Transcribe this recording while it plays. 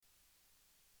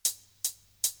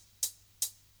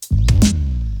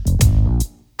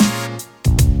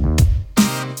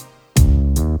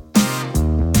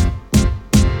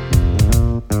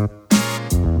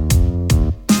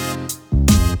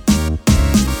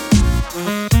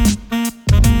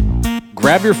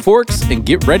Grab your forks and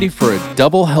get ready for a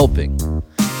double helping.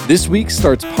 This week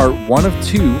starts part 1 of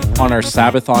 2 on our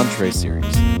Sabbath Entrée series.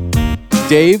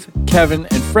 Dave, Kevin,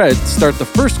 and Fred start the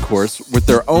first course with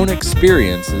their own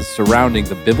experiences surrounding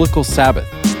the biblical Sabbath.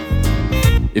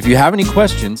 If you have any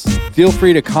questions, feel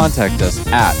free to contact us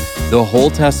at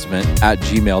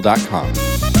thewholetestament@gmail.com.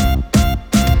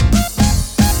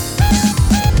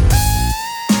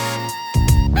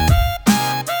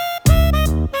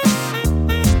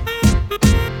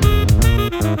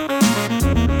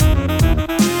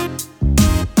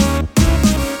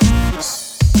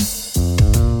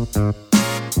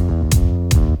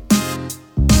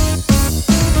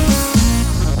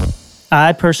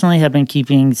 I personally have been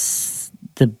keeping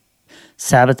the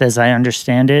Sabbath as I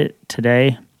understand it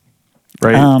today.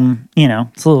 Right.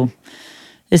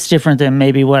 It's different than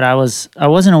maybe what I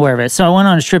wasn't aware of it. So I went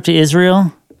on a trip to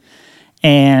Israel,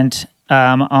 and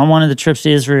on one of the trips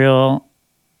to Israel,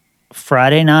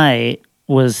 Friday night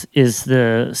is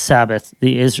the Sabbath,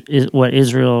 what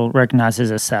Israel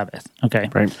recognizes as Sabbath. Okay.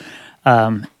 Right.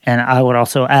 And I would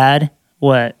also add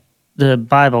what the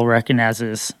Bible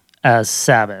recognizes as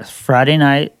Sabbath, Friday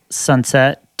night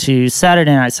sunset to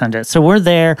Saturday night sunset. So we're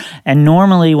there, and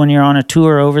normally when you're on a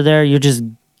tour over there, you're just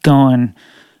going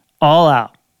all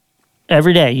out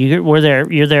every day.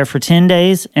 You're there for 10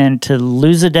 days, and to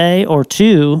lose a day or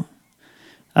two,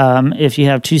 if you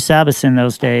have 2 Sabbaths in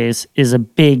those days, is a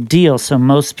big deal. So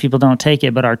most people don't take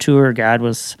it, but our tour guide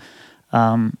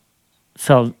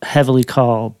felt heavily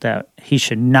called that he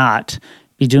should not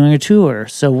be doing a tour.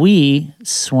 So we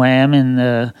swam in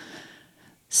the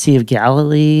Sea of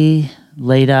Galilee,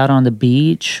 laid out on the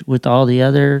beach with all the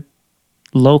other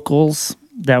locals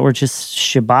that were just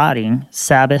Shabbating,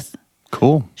 Sabbath.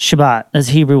 Cool. Shabbat, that's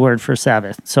a Hebrew word for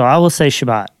Sabbath. So I will say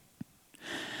Shabbat.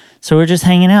 So we're just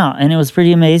hanging out, and it was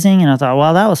pretty amazing, and I thought,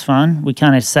 wow, that was fun. We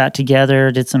kind of sat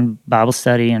together, did some Bible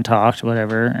study and talked,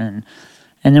 whatever, and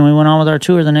then we went on with our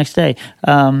tour the next day.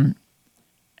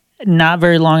 Not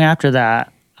very long after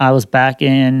that, I was back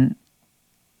in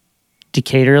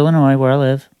Decatur, Illinois, where I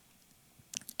live,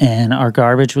 and our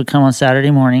garbage would come on Saturday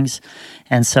mornings,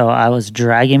 and so I was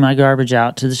dragging my garbage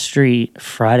out to the street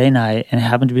Friday night, and it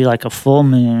happened to be like a full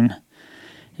moon.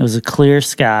 It was a clear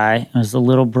sky. It was a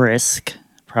little brisk,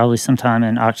 probably sometime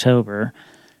in October,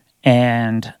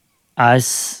 and I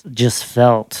just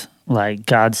felt like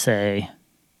God say,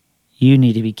 you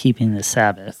need to be keeping the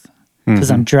Sabbath.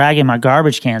 Because I'm dragging my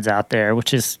garbage cans out there,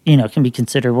 which is, can be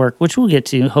considered work, which we'll get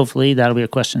to. Hopefully, that'll be a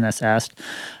question that's asked.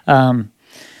 And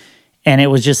it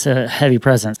was just a heavy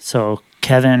presence. So,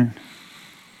 Kevin,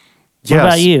 what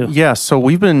about you? Yeah, so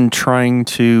we've been trying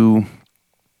to,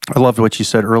 I loved what you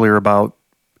said earlier about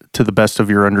to the best of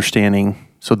your understanding.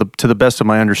 So, to the best of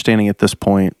my understanding at this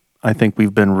point, I think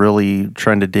we've been really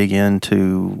trying to dig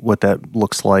into what that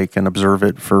looks like and observe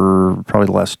it for probably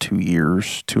the last 2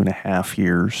 years, 2.5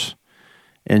 years.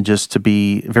 And just to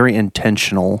be very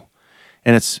intentional.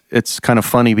 And it's kind of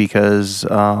funny because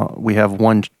we have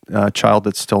one child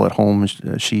that's still at home.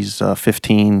 She's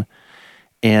 15.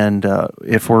 And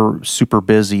if we're super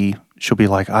busy, she'll be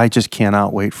like, I just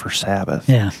cannot wait for Sabbath.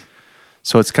 Yeah.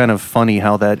 So it's kind of funny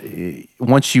how that,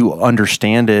 once you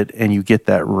understand it and you get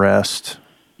that rest,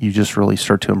 you just really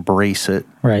start to embrace it.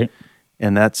 Right.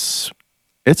 And it's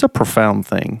a profound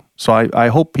thing. So I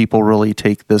hope people really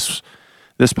take this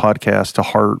podcast to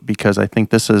heart, because I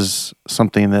think this is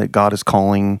something that God is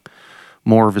calling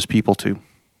more of his people to.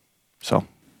 So,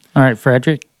 all right,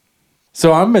 Frederick.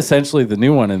 So I'm essentially the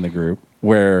new one in the group,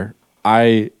 where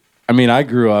I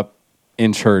grew up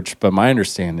in church, but my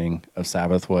understanding of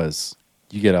Sabbath was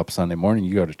you get up Sunday morning,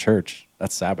 you go to church.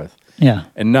 That's Sabbath. Yeah.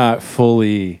 And not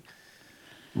fully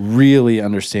really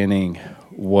understanding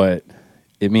what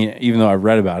it means, even though I've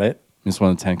read about it. It's one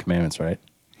of the 10 Commandments, right?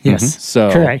 Yes.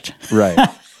 So correct. Right.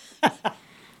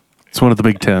 It's one of the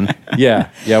big 10.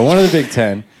 Yeah, one of the big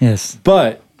 10. Yes.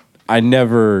 But I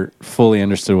never fully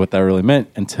understood what that really meant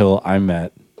until I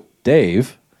met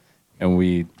Dave, and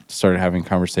we started having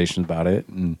conversations about it.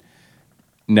 And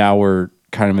now we're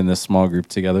kind of in this small group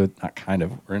together. Not kind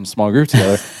of. We're in a small group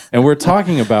together. And we're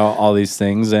talking about all these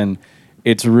things. And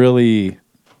it's really,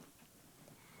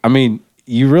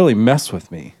 you really mess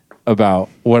with me about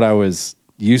what I was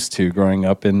used to growing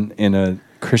up in a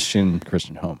Christian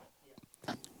home.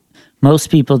 Most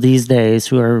people these days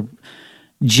who are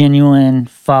genuine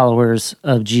followers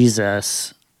of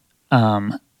Jesus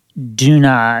do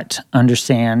not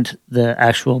understand the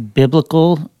actual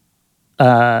biblical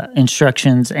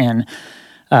instructions and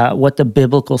what the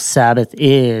biblical Sabbath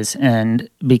is, and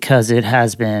because it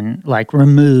has been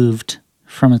removed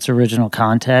from its original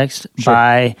context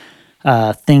by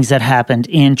things that happened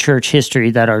in church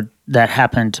history that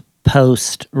happened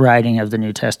post writing of the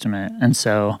New Testament, and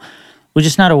so we're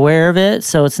just not aware of it.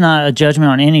 So it's not a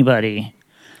judgment on anybody.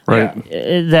 Right.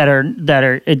 That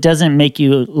are. It doesn't make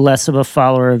you less of a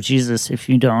follower of Jesus if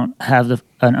you don't have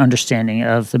an understanding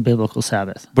of the biblical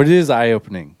Sabbath. But it is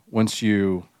eye-opening once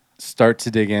you start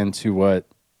to dig into what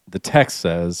the text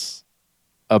says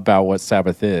about what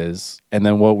Sabbath is, and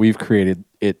then what we've created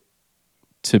it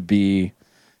to be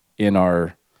in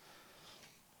our,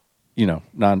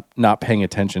 not paying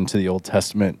attention to the Old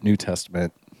Testament, New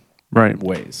Testament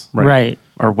ways. Right.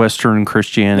 Our Western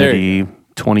Christianity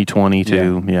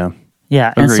 2022.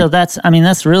 Yeah. And so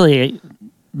that's really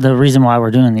the reason why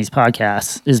we're doing these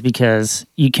podcasts, is because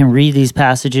you can read these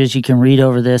passages, you can read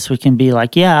over this, we can be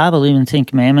like, yeah, I believe in 10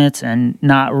 commandments, and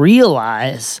not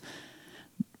realize,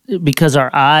 because our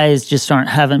eyes just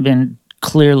haven't been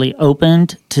clearly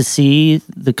opened to see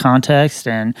the context,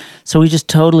 and so we just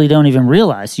totally don't even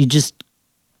realize.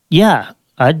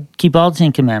 I'd keep all the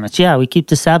 10 commandments. Yeah, we keep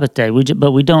the Sabbath day,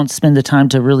 but we don't spend the time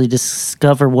to really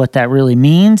discover what that really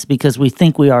means, because we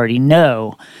think we already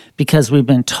know, because we've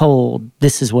been told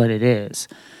this is what it is.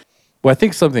 Well, I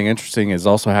think something interesting is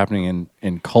also happening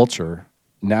in culture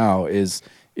now, is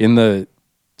in the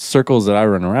circles that I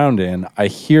run around in, I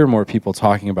hear more people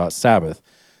talking about Sabbath.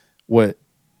 And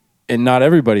not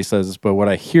everybody says this, but what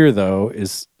I hear, though,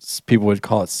 is people would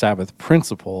call it Sabbath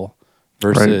principle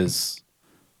versus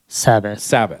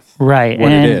Sabbath. Right.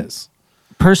 What it is.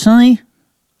 Personally,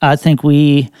 I think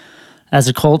we, as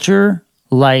a culture,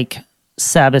 like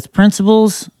Sabbath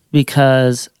principles,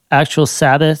 because actual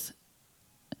Sabbath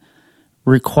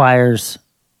requires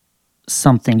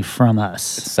something from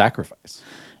us. It's sacrifice.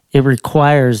 It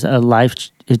requires a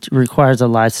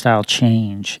lifestyle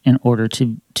change in order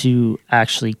to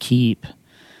actually keep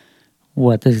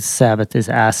what the Sabbath is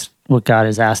asked, what God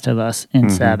has asked of us in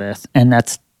Sabbath. And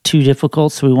that's too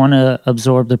difficult, so we want to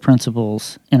absorb the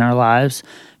principles in our lives,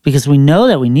 because we know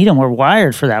that we need them. We're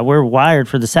wired for that. We're wired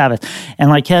for the Sabbath. And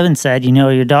like Kevin said,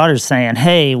 your daughter's saying,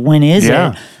 hey, when is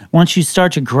it? Once you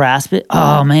start to grasp it,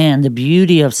 oh man, the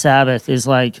beauty of Sabbath is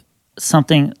like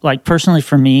something, like personally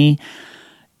for me,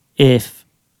 if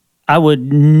I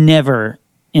would never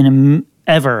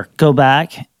ever go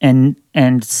back and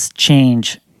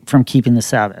change from keeping the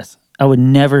Sabbath. I would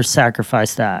never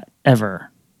sacrifice that, ever.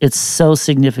 It's so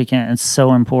significant and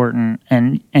so important,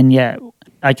 and yet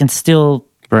I can still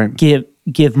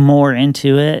give more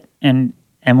into it, and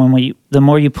when the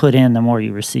more you put in, the more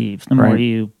you receive. The more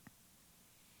you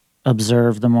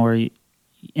observe, the more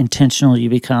intentional you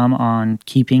become on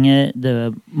keeping it,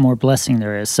 the more blessing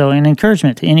there is. So an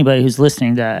encouragement to anybody who's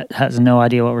listening that has no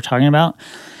idea what we're talking about,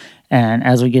 and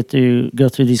as we go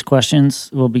through these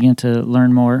questions, we'll begin to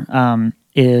learn more,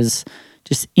 is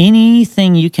just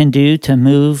anything you can do to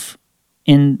move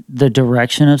in the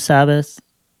direction of Sabbath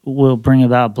will bring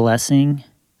about blessing.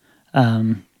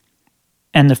 And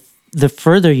the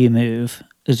further you move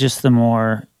is just the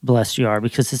more blessed you are,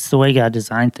 because it's the way God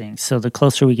designed things. So the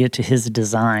closer we get to his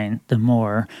design, the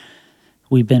more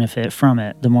we benefit from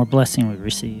it, the more blessing we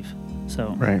receive.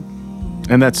 So right.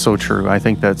 And that's so true. I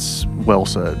think that's well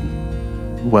said.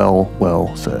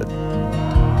 Well said.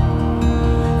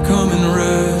 Come and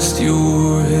rest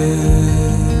your head.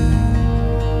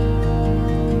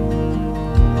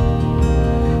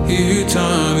 Here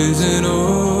time is an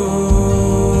ocean.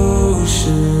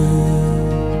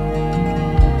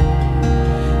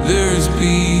 There is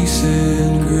peace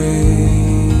and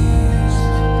grace.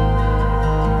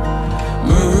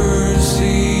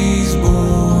 Mercies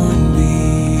born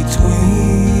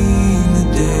between the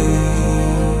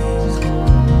days.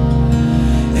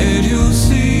 And you'll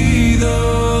see the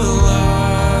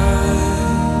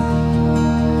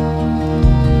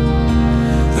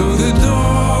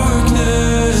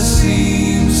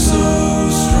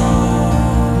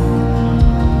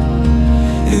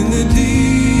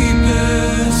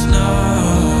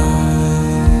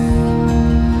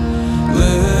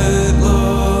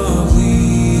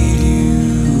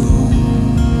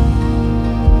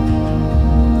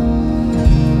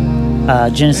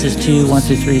Genesis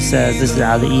 2:1-3 says, this is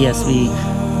out of the ESV,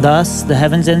 "Thus the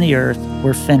heavens and the earth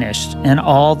were finished, and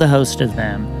all the host of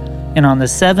them. And on the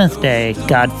seventh day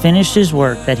God finished his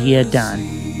work that he had done,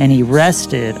 and he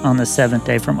rested on the seventh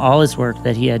day from all his work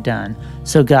that he had done.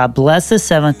 So God blessed the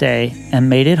seventh day and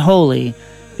made it holy,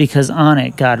 because on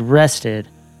it God rested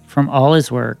from all his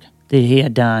work that he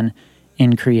had done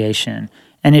in creation."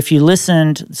 And if you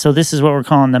listened, so this is what we're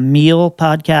calling the meal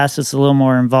podcast. It's a little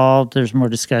more involved. There's more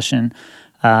discussion.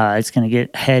 It's going to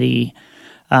get heady.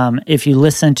 If you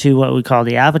listen to what we call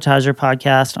the appetizer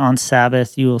podcast on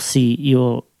Sabbath, you will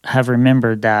have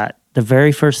remembered that the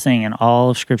very first thing in all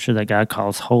of Scripture that God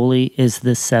calls holy is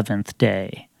the seventh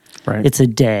day. Right. It's a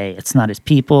day. It's not his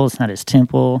people. It's not his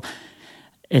temple.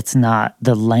 It's not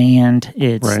the land.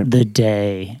 It's the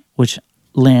day, which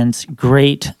lends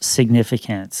great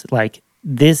significance. Like,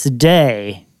 this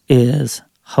day is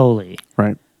holy.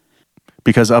 Right.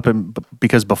 Because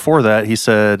before that, he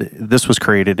said, this was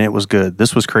created and it was good.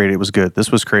 This was created, it was good.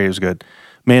 This was created, it was good.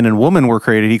 Man and woman were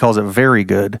created, he calls it very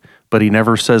good, but he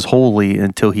never says holy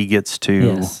until he gets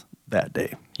to that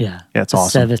day. Yeah. Yeah, it's the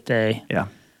awesome. Seventh day. Yeah.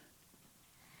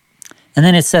 And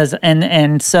then it says,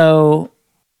 and so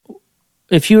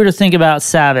if you were to think about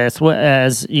Sabbath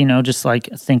as, just like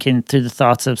thinking through the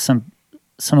thoughts of some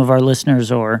of our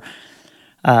listeners or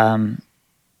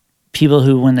people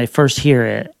who, when they first hear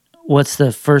it, what's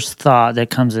the first thought that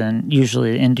comes in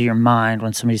usually into your mind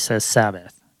when somebody says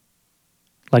Sabbath?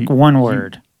 Like one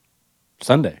word.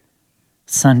 Sunday.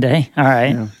 Sunday. All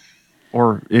right. Yeah.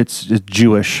 Or it's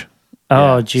Jewish.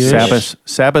 Oh, Yeah. Jewish.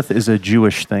 Sabbath is a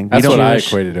Jewish thing. That's what I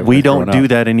equated it with. We don't growing do up.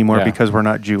 that anymore Yeah. because we're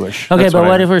not Jewish. Okay, That's but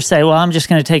what if we say, well, I'm just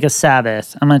going to take a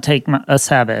Sabbath. I'm going to take a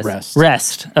Sabbath.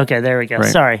 Rest. Okay, there we go.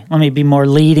 Right. Sorry. Let me be more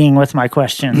leading with my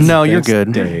questions. No, you're Thanks,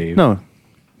 good. Dave. No.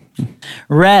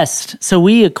 Rest. So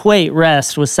we equate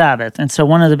rest with Sabbath. And so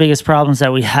one of the biggest problems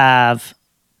that we have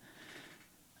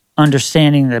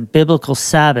understanding the biblical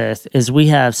Sabbath is we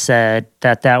have said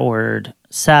that word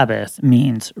Sabbath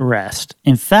means rest.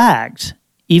 In fact,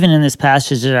 even in this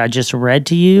passage that I just read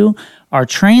to you, our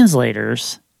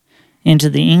translators into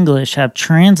the English have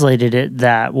translated it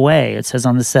that way. It says,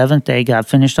 on the seventh day, God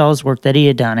finished all his work that he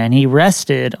had done, and he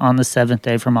rested on the seventh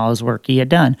day from all his work he had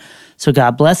done. So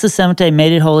God blessed the seventh day,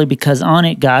 made it holy, because on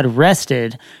it God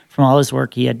rested from all his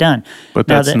work he had done. But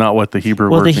Now, that's not what the Hebrew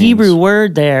word well, the means. Hebrew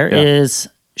word there is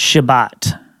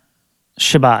Shabbat.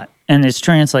 Shabbat. And it's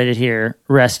translated here,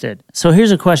 rested. So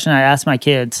here's a question I asked my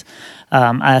kids.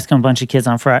 I asked them a bunch of kids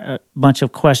a bunch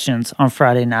of questions on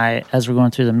Friday night as we're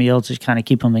going through the meal to kind of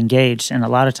keep them engaged. And a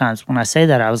lot of times when I say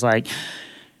that, I was like,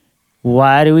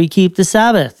 why do we keep the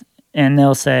Sabbath? And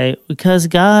they'll say, because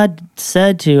God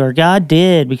said to, or God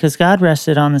did, because God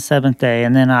rested on the seventh day.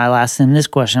 And then I'll ask them this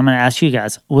question. I'm going to ask you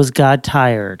guys, was God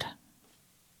tired?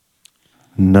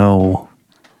 No.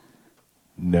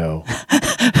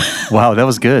 Wow, that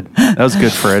was good. That was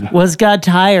good, Fred. Was God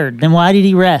tired? Then why did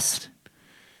he rest?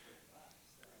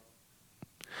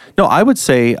 No, I would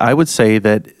say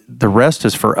that the rest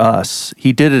is for us.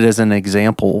 He did it as an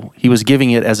example. He was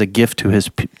giving it as a gift to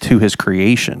his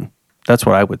creation. That's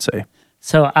what I would say.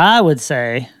 So I would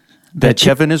say That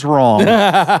Kevin is wrong.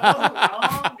 no.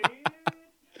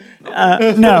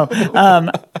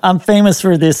 I'm famous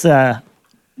for this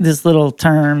little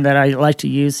term that I like to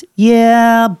use.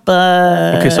 Yeah,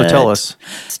 but Okay, so tell us.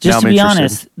 just Now to I'm be interested.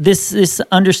 honest, this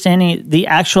understanding the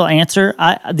actual answer.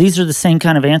 These are the same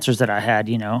kind of answers that I had.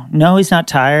 No, he's not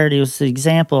tired. He was the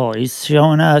example. He's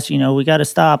showing us. We got to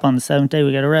stop on the seventh day.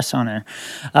 We got to rest on it.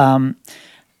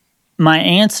 My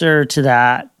answer to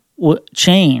that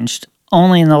changed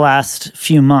only in the last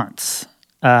few months.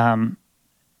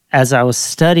 As I was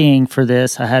studying for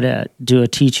this, I had to do a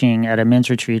teaching at a men's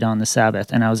retreat on the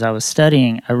Sabbath. And as I was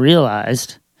studying, I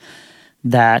realized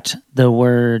that the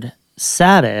word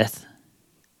Sabbath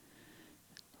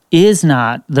is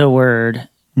not the word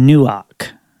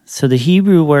nuach. So the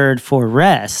Hebrew word for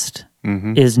rest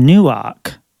is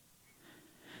nuach.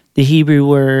 The Hebrew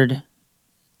word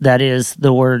that is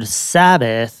the word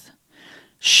Sabbath,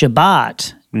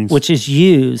 Shabbat, which is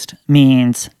used,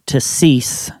 means to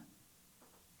cease.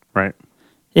 Right.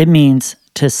 It means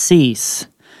to cease.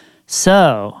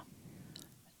 So,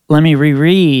 let me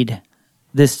reread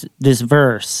this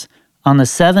verse. On the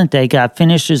seventh day, God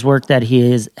finished his work that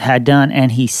he had done,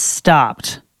 and he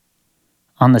stopped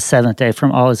on the seventh day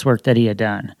from all his work that he had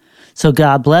done. So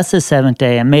God blessed the seventh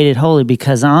day and made it holy,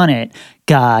 because on it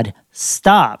God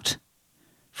stopped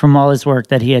from all his work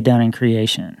that he had done in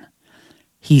creation.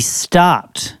 He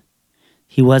stopped.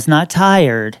 He was not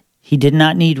tired. He did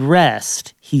not need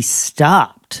rest. He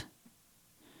stopped.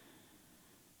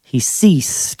 He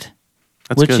ceased,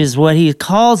 which good. is what he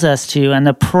calls us to. And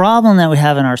the problem that we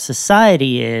have in our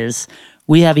society is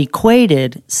we have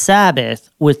equated Sabbath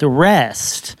with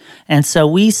rest. And so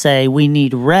we say we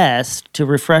need rest to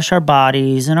refresh our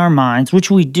bodies and our minds, which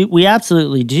we do. We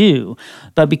absolutely do.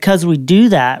 But because we do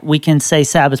that, we can say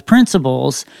Sabbath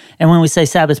principles. And when we say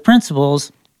Sabbath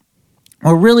principles,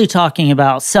 we're really talking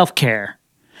about self-care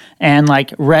and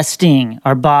like resting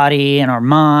our body and our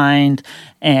mind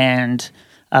and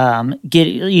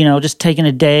just taking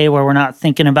a day where we're not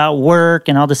thinking about work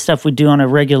and all the stuff we do on a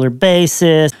regular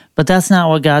basis. But that's not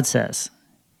what God says.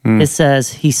 It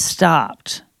says he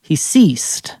stopped. he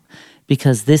ceased,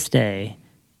 because this day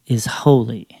is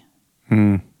holy.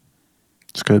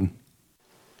 It's good.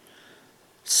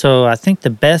 So I think the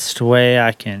best way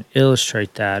I can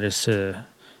illustrate that is to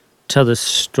tell this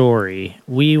story.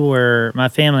 My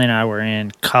family and I were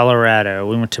in Colorado.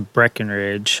 We went to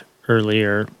Breckenridge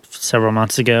earlier, several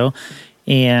months ago,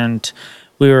 and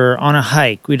we were on a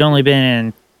hike. We'd only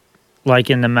been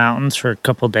in the mountains for a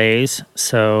couple days,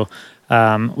 so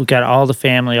we got all the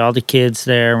family, all the kids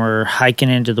there, and we're hiking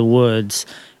into the woods,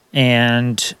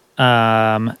 and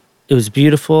it was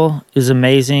beautiful. It was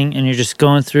amazing, and you're just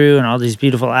going through and all these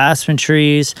beautiful aspen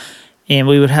trees, and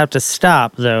we would have to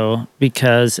stop, though,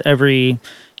 because every,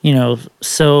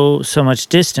 so much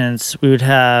distance, we would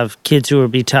have kids who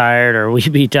would be tired or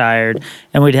we'd be tired,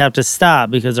 and we'd have to stop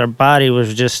because our body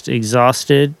was just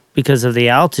exhausted because of the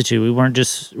altitude. We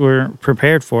weren't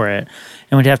prepared for it,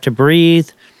 and we'd have to breathe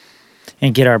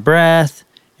and get our breath,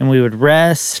 and we would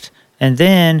rest, and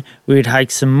then we would hike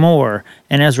some more.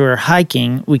 And as we were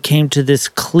hiking, we came to this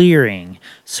clearing.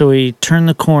 So we turned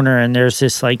the corner, and there's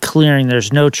this clearing.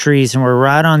 There's no trees, and we're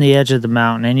right on the edge of the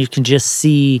mountain, and you can just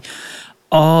see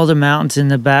all the mountains in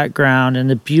the background and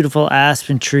the beautiful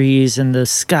aspen trees, and the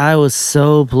sky was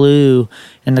so blue,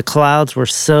 and the clouds were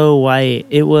so white.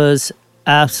 It was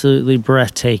absolutely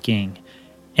breathtaking.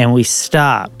 And we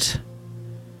stopped,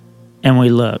 and we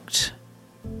looked.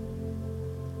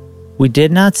 We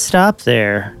did not stop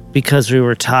there because we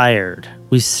were tired.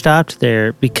 We stopped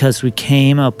there because we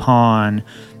came upon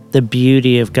the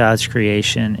beauty of God's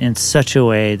creation in such a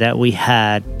way that we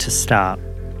had to stop.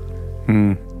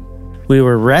 We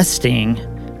were resting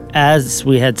as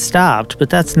we had stopped,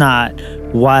 but that's not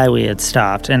why we had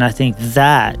stopped. And I think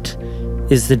that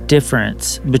is the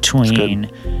difference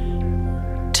between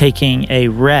taking a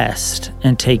rest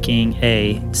and taking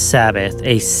a Sabbath,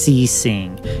 a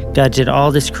ceasing. God did all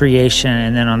this creation,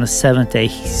 and then on the seventh day,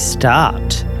 he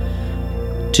stopped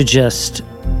to just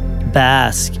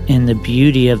bask in the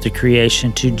beauty of the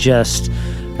creation, to just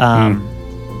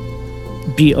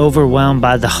be overwhelmed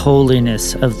by the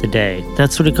holiness of the day.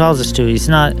 That's what he calls us to.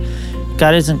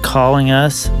 God isn't calling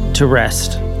us to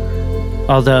rest.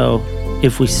 Although,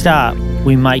 if we stop,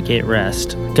 we might get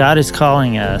rest. God is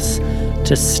calling us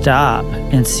to stop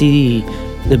and see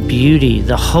the beauty,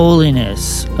 the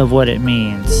holiness of what it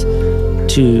means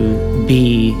to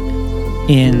be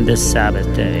in the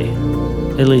Sabbath day.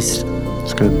 At least,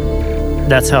 it's good.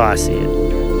 That's how I see it.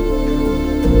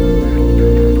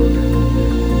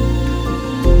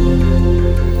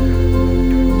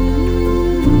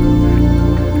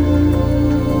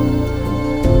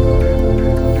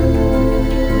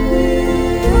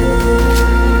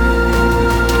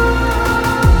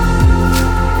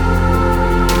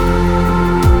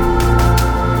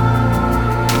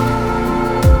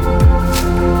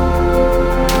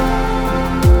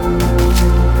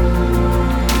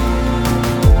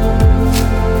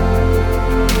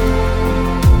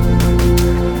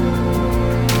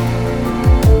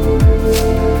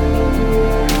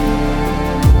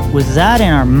 With that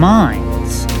in our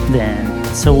minds, then,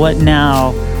 so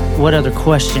what other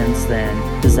questions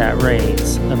then does that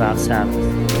raise about Sabbath?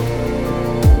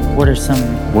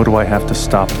 What do I have to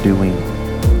stop doing?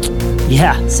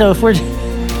 Yeah, so if we're,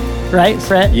 right,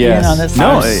 Fred? Yes. On this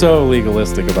I'm so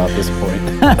legalistic about this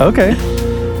point. Okay.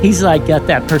 He's got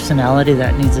that personality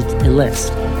that needs a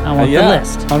list. I want the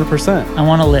list. 100%. I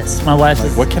want a list. My wife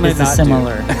is, what can is I not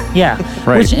similar. Yeah.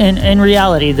 Right. Which in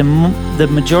reality, the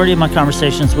majority of my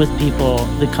conversations with people,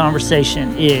 the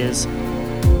conversation is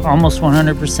almost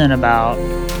 100% about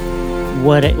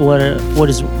what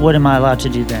am I allowed to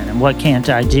do then, and what can't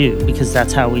I do, because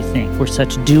that's how we think. We're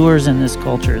such doers in this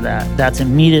culture that's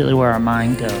immediately where our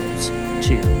mind goes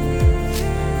to.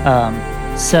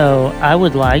 So I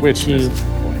would like Which to, misses the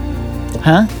point.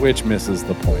 huh? Which misses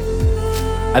the point.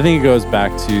 I think it goes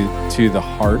back to the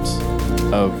heart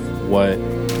of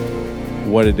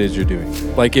what it is you're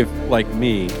doing. Like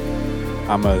me,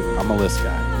 I'm a list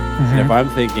guy. Mm-hmm. And if I'm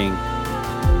thinking,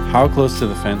 how close to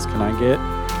the fence can I get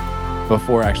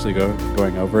before actually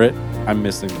going over it, I'm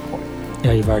missing the point.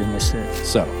 Yeah, you've already missed it.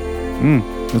 So,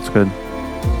 That's good.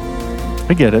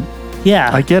 I get it. Yeah.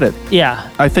 I get it. Yeah.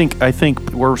 I think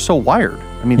we're so wired.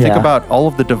 I mean, think about all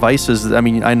of the devices. I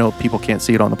mean, I know people can't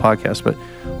see it on the podcast, but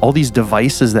all these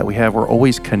devices that we have, we're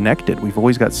always connected. We've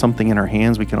always got something in our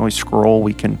hands. We can always scroll.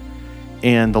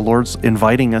 And the Lord's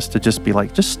inviting us to just be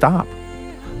like, just stop.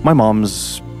 My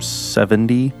mom's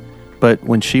 70, but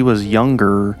when she was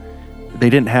younger, they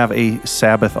didn't have a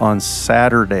Sabbath on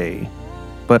Saturday,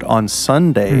 but on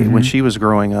Sunday, when she was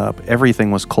growing up,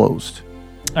 everything was closed.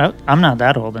 I'm not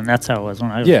that old, and that's how it was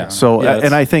when I was Yeah. growing up. So, Yeah,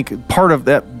 and I think part of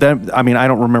that, I mean, I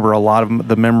don't remember a lot of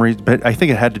the memories, but I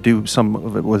think it had to do, some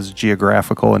of it was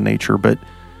geographical in nature. But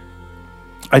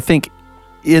I think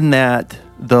in that,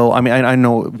 though, I mean, I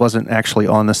know it wasn't actually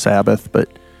on the Sabbath, but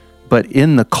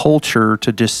in the culture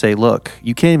to just say, look,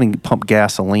 you can't even pump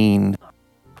gasoline.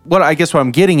 What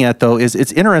I'm getting at, though, is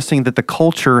it's interesting that the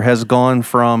culture has gone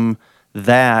from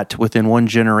that within one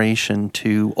generation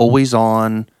to always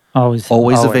on,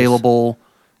 always available.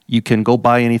 You can go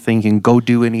buy anything. You can go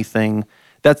do anything.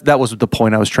 That was the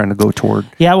point I was trying to go toward.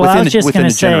 Yeah, well, I was just going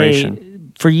to say,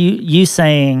 for you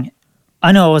saying,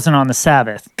 I know it wasn't on the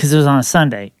Sabbath because it was on a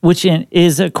Sunday, which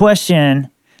is a question.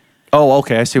 Oh,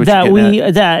 okay. I see what you're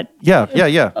getting at. Yeah.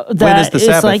 When is the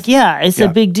Sabbath? It's like, it's a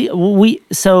big deal.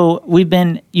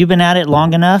 You've been at it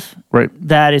long enough, right,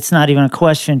 that it's not even a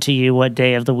question to you what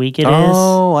day of the week it is.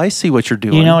 Oh, I see what you're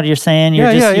doing. You know what you're saying?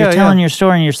 You're telling your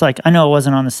story, and you're just like, I know it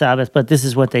wasn't on the Sabbath, but this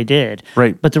is what they did.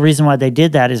 Right. But the reason why they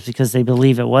did that is because they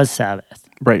believe it was Sabbath.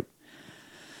 Right.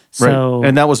 So, right.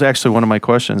 And that was actually one of my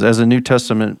questions. As a New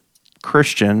Testament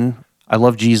Christian, I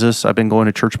love Jesus. I've been going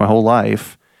to church my whole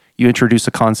life. You introduce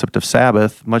the concept of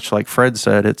Sabbath, much like Fred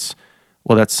said, that's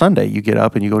Sunday. You get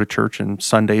up and you go to church, and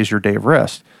Sunday is your day of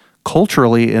rest.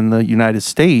 Culturally, in the United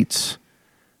States,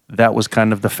 that was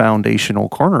kind of the foundational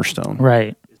cornerstone.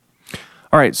 Right.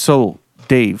 All right, so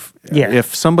Dave, Yeah.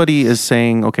 If somebody is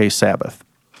saying, okay, Sabbath,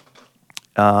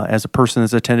 as a person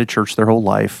that's attended church their whole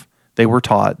life, they were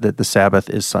taught that the Sabbath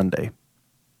is Sunday.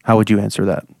 How would you answer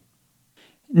that?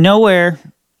 Nowhere,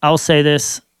 I'll say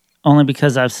this, only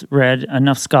because I've read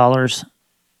enough scholars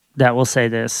that will say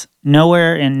this.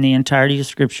 Nowhere in the entirety of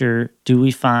Scripture do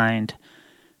we find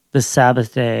the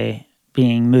Sabbath day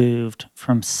being moved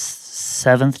from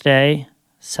seventh day,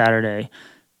 Saturday,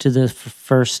 to the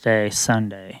first day,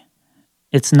 Sunday.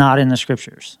 It's not in the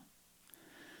Scriptures.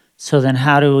 So then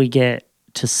how do we get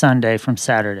to Sunday from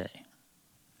Saturday?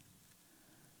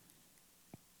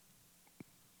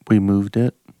 We moved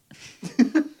it.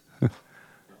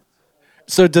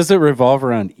 So does it revolve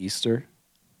around Easter?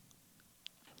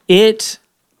 It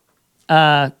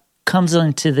comes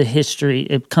into the history,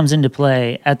 it comes into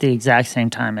play at the exact same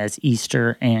time as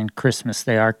Easter and Christmas.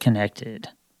 They are connected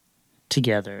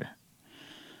together.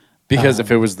 Because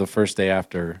if it was the first day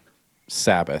after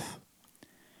Sabbath,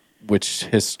 which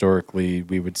historically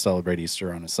we would celebrate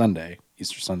Easter on a Sunday,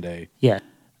 Easter Sunday. Yeah.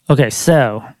 Okay,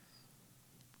 so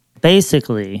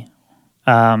basically,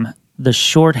 the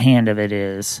shorthand of it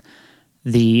is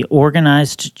the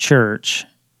organized church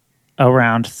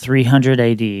around 300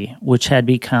 AD, which had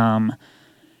become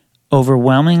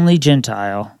overwhelmingly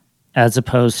Gentile as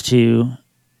opposed to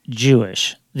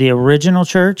Jewish. The original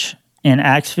church in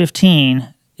Acts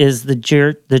 15 is the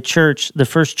church. The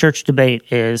first church debate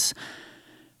is,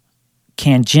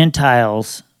 can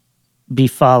Gentiles be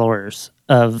followers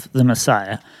of the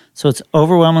Messiah? So it's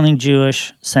overwhelmingly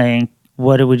Jewish, saying,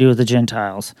 what do we do with the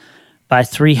Gentiles? By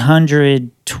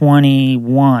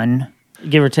 321,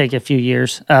 give or take a few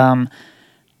years,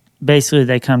 basically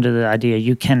they come to the idea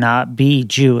you cannot be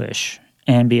Jewish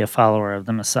and be a follower of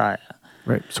the Messiah.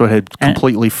 Right. So it had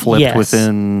completely flipped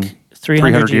within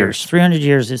 300 years. 300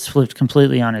 years, it's flipped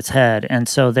completely on its head. And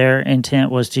so their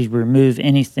intent was to remove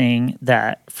anything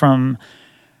that from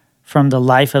the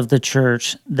life of the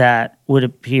church that would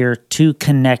appear too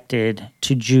connected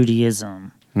to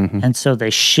Judaism. Mm-hmm. And so they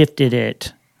shifted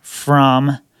it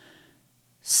from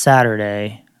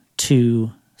Saturday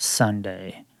to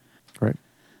Sunday. Right.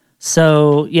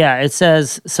 So, it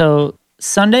says, so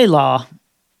Sunday law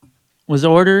was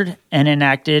ordered and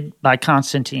enacted by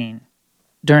Constantine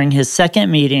during his second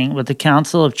meeting with the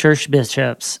Council of Church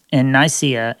Bishops in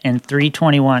Nicaea in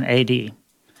 321 AD.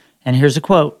 And here's a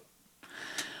quote.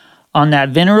 On that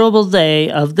venerable day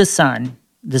of the sun,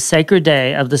 the sacred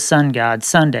day of the sun god,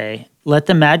 Sunday, let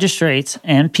the magistrates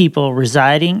and people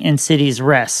residing in cities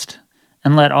rest,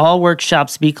 and let all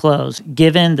workshops be closed,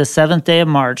 given the 7th day of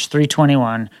March,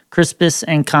 321, Crispus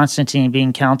and Constantine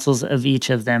being councils of each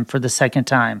of them for the second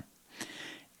time.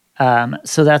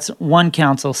 So that's one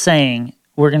council saying,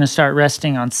 we're going to start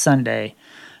resting on Sunday.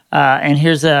 And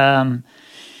here's from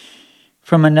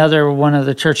another one of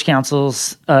the church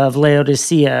councils of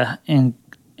Laodicea, and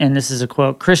this is a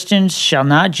quote, Christians shall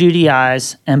not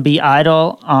Judaize and be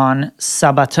idle on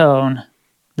Sabbaton,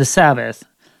 the Sabbath,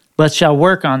 but shall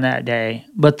work on that day.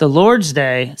 But the Lord's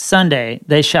day, Sunday,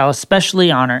 they shall especially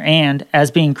honor, and,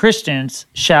 as being Christians,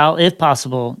 shall, if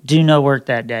possible, do no work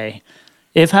that day.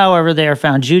 If, however, they are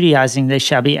found Judaizing, they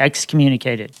shall be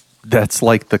excommunicated. That's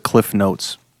like the Cliff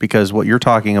Notes, because what you're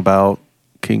talking about,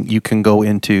 you can go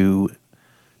into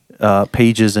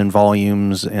pages and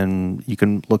volumes, and you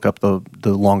can look up the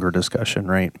longer discussion,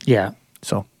 right? Yeah.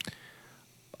 So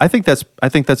I think that's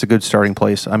a good starting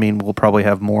place. I mean, we'll probably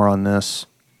have more on this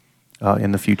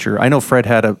in the future. I know Fred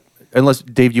had unless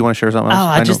Dave, you want to share something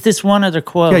else? This one other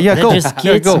quote that go. Just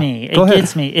gets me. Go ahead.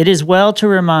 Gets me. It is well to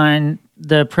remind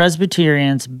the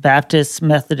Presbyterians, Baptists,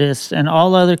 Methodists, and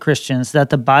all other Christians that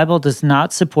the Bible does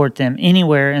not support them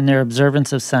anywhere in their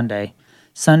observance of Sunday.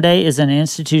 Sunday is an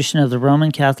institution of the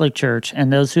Roman Catholic Church,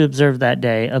 and those who observe that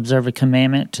day observe a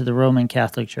commandment to the Roman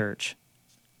Catholic Church.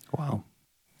 Wow.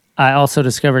 I also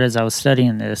discovered as I was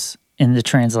studying this in the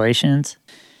translations,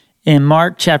 in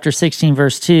Mark chapter 16,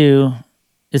 verse 2,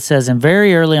 it says, and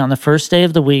very early on the first day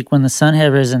of the week, when the sun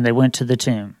had risen, they went to the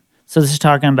tomb. So this is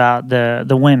talking about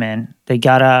the women. They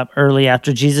got up early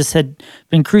after Jesus had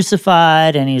been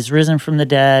crucified and he's risen from the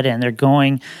dead, and they're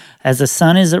going, as the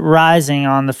sun is rising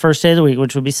on the first day of the week,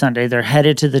 which would be Sunday, they're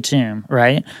headed to the tomb,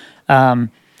 right? And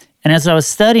as I was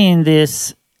studying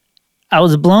this, I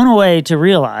was blown away to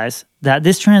realize that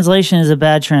this translation is a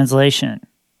bad translation.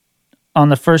 On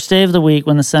the first day of the week,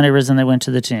 when the sun had risen, they went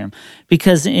to the tomb.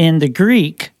 Because in the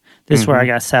Greek, this is where I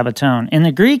got Sabbaton. In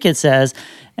the Greek, it says,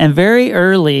 and very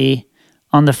early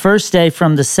on the first day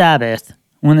from the Sabbath,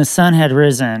 when the sun had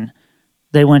risen,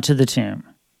 they went to the tomb.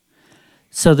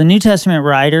 So the New Testament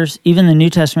writers, even the New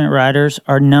Testament writers,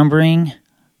 are numbering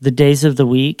the days of the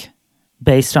week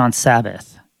based on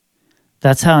Sabbath.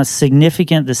 That's how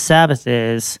significant the Sabbath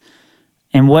is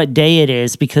and what day it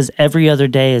is, because every other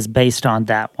day is based on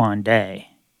that one day.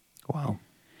 Wow.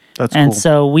 That's and cool.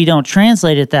 So we don't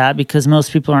translate it that because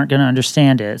most people aren't going to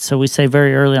understand it. So we say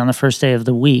very early on the first day of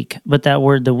the week, but that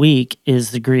word the week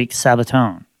is the Greek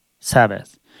Sabbaton,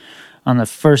 Sabbath. On the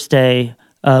first day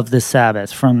of the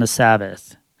Sabbath, from the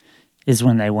Sabbath, is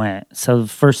when they went. So the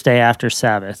first day after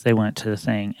Sabbath, they went to the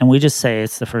thing. And we just say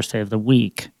it's the first day of the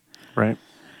week. Right.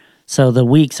 So the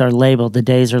weeks are labeled, the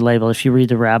days are labeled. If you read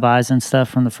the rabbis and stuff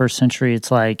from the first century,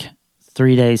 it's like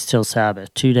 3 days till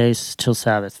Sabbath, 2 days till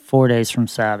Sabbath, 4 days from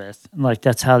Sabbath. Like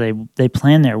that's how they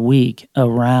plan their week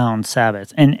around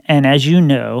Sabbath. And as you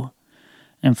know,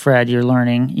 and Fred, you're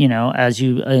learning, as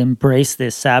you embrace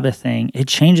this Sabbath thing, it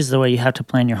changes the way you have to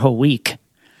plan your whole week.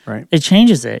 Right. It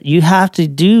changes it. You have to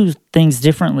do things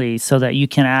differently so that you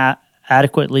can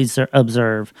adequately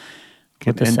observe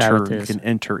what the Sabbath is. You can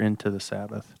enter into the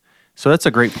Sabbath. So that's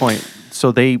a great point.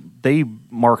 So they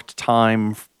marked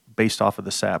time based off of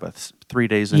the Sabbaths, 3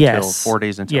 days until, 4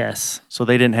 days until. Yes. So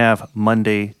they didn't have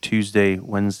Monday, Tuesday,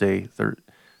 Wednesday, Thursday.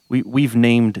 We've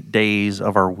named days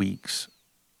of our weeks,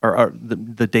 or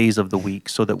the days of the week,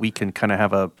 so that we can kind of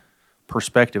have a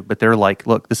perspective. But they're like,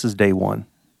 look, this is day 1.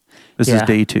 This is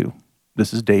day 2.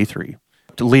 This is day 3,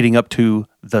 leading up to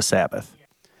the Sabbath.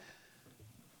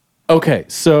 Okay,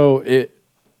 so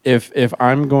if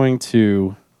I'm going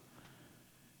to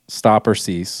stop or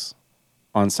cease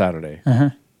on Saturday,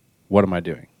 what am I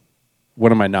doing?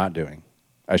 What am I not doing,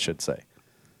 I should say?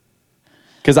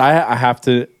 Because I have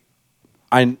to,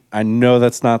 I know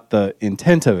that's not the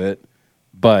intent of it,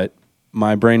 but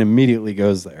my brain immediately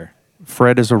goes there.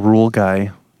 Fred is a rule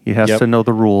guy. He has to know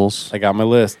the rules. I got my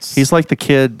lists. He's like the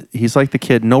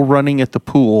kid, no running at the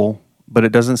pool, but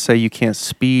it doesn't say you can't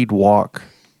speed walk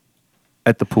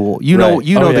at the pool. You know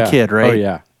the kid, right? Oh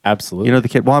yeah, absolutely. You know the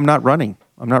kid. Well, I'm not running,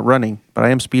 but I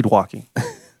am speed walking.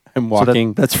 I'm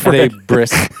walking that's at a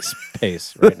brisk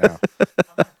pace right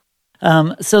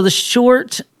now. So the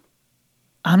short,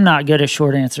 I'm not good at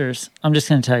short answers. I'm just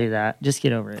going to tell you that. Just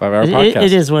get over it. 5-hour podcast.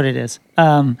 It is what it is.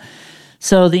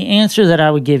 So the answer that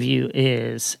I would give you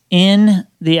is in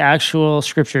the actual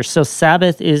scripture. So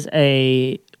Sabbath is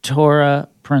a Torah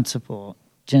principle.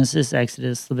 Genesis,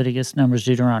 Exodus, Leviticus, Numbers,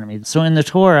 Deuteronomy. So in the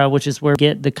Torah, which is where we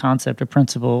get the concept of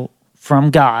principle from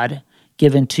God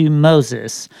given to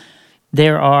Moses,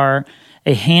 there are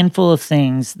a handful of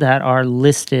things that are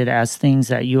listed as things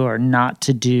that you are not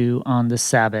to do on the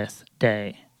Sabbath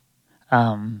day.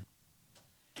 But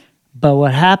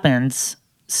what happens,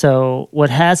 so what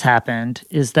has happened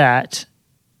is that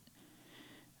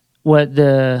what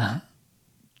the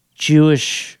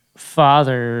Jewish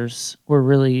fathers were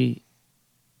really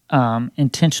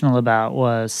intentional about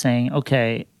was saying,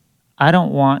 okay, I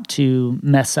don't want to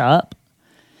mess up,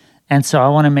 and so I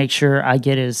want to make sure I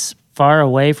get as far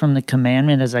away from the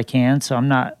commandment as I can, so I'm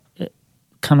not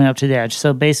coming up to the edge.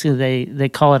 So basically, they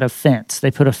call it a fence. They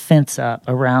put a fence up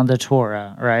around the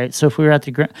Torah, right? So if we were at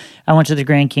I went to the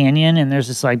Grand Canyon, and there's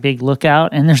this like big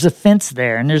lookout, and there's a fence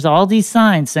there, and there's all these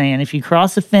signs saying if you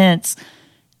cross the fence,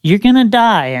 you're gonna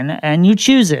die, and you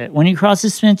choose it. When you cross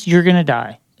this fence, you're gonna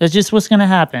die. That's just what's gonna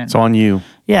happen. It's on you.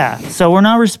 Yeah. So we're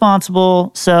not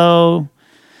responsible. So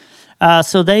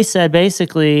So they said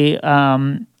basically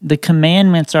the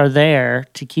commandments are there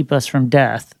to keep us from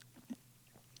death,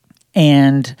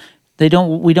 and we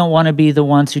don't want to be the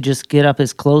ones who just get up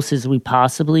as close as we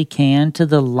possibly can to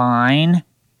the line.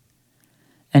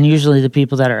 And usually the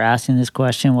people that are asking this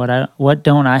question, what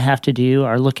don't I have to do,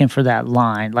 are looking for that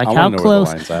line. Like I how wanna know where the close?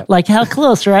 line's at. Like how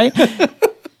close, right?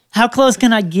 How close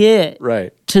can I get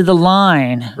Right. to the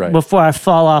line Right. before I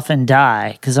fall off and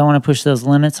die? Because I want to push those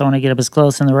limits. I want to get up as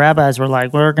close. And the rabbis were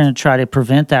like, we're going to try to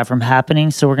prevent that from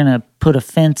happening. So we're going to put a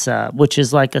fence up, which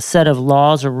is like a set of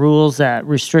laws or rules that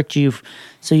restrict you.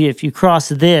 So if you cross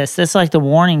this, that's like the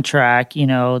warning track,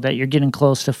 that you're getting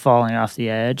close to falling off the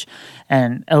edge.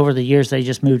 And over the years, they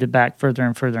just moved it back further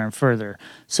and further and further.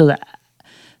 So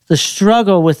the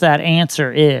struggle with that answer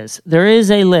is there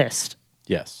is a list.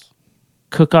 Yes.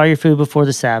 Cook all your food before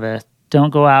the Sabbath. Don't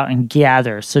go out and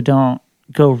gather. So don't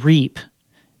go reap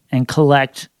and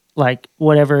collect like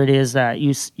whatever it is that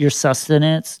your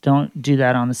sustenance. Don't do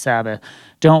that on the Sabbath.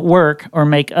 Don't work or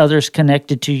make others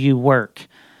connected to you work.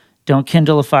 Don't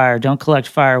kindle a fire. Don't collect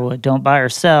firewood. Don't buy or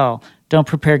sell. Don't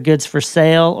prepare goods for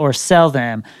sale or sell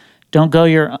them. Don't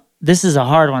go this is a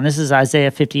hard one. This is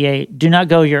Isaiah 58. Do not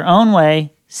go your own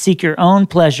way, seek your own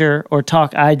pleasure, or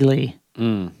talk idly.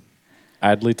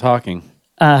 Idly talking.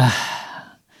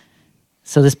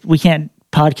 So we can't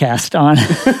podcast on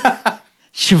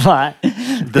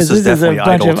Shabbat. This is definitely a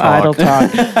bunch idle of idle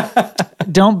talk.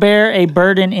 Don't bear a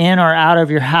burden in or out of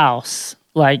your house.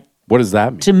 Like What does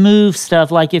that mean? to move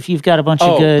stuff, like if you've got a bunch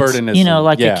of goods, burden is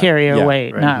like yeah, a carrier yeah,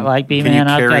 weight, right. not like, Can man,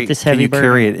 I've got this heavy Can you burden.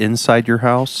 carry it inside your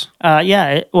house?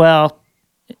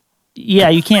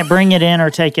 You can't bring it in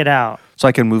or take it out. So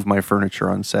I can move my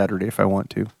furniture on Saturday if I want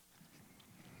to.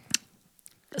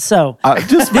 So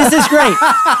this is great.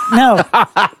 No,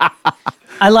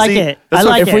 I like it. I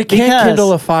like if it we can't because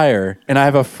kindle a fire and I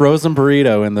have a frozen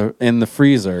burrito in the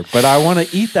freezer, but I want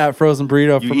to eat that frozen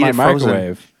burrito You from eat my it frozen.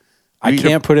 microwave, I You eat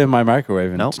can't put it in my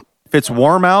microwave. No. If it's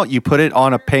warm out, you put it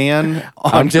on a pan.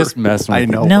 I'm just messing with I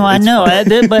know. you. No, I It's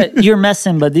know, but you're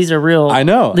messing. But these are real. I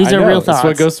know. These I are know. real thoughts. That's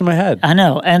what goes to my head. I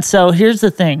know. And so here's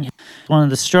the thing. One of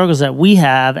the struggles that we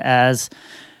have as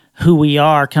who we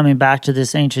are coming back to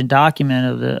this ancient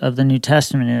document of the New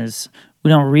Testament is we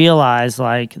don't realize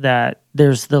like that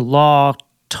there's the law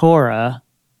Torah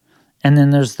and then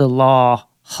there's the law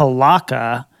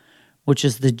halakha, which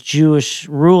is the Jewish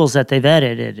rules that they've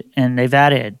edited, and they've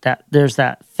added that there's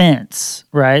that fence,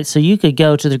 right? So you could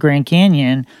go to the Grand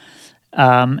Canyon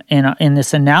in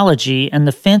this analogy, and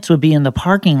the fence would be in the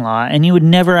parking lot, and you would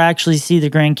never actually see the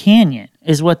Grand Canyon,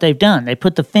 is what they've done. They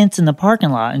put the fence in the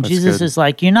parking lot, and That's Jesus good. is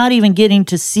like, you're not even getting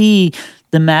to see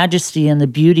the majesty and the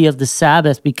beauty of the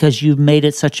Sabbath because you've made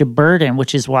it such a burden,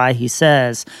 which is why he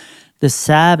says the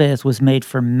Sabbath was made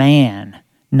for man,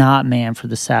 not man for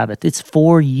the Sabbath. It's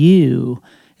for you.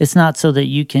 It's not so that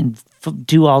you can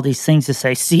do all these things to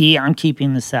say, see, I'm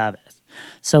keeping the Sabbath.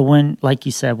 So when, like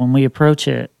you said, when we approach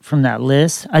it from that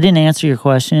list, I didn't answer your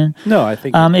question. No, I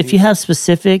think If you have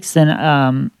specifics,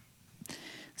 then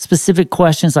specific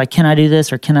questions like, can I do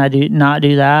this or can I not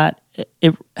do that?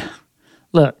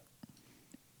 Look,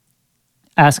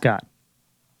 ask God.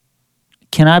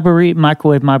 Can I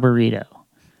microwave my burrito?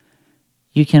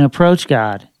 You can approach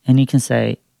God and you can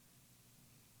say,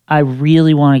 I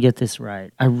really want to get this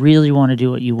right. I really want to do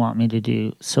what you want me to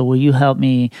do. So will you help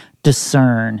me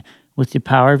discern with the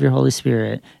power of your Holy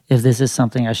Spirit if this is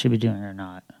something I should be doing or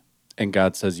not? And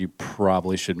God says you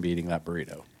probably shouldn't be eating that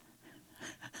burrito.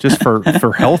 Just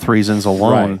for health reasons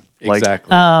alone. Right,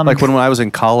 exactly. Like when I was in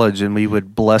college and we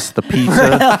would bless the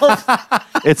pizza.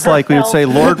 It's like we would say,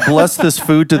 Lord, bless this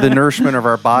food to the nourishment of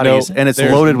our bodies. Nope, and it's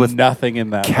there's loaded with nothing in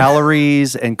that.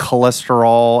 calories and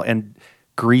cholesterol and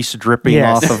grease dripping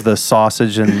Yes. off of the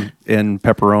sausage and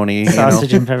pepperoni.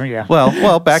 Sausage and pepper, yeah.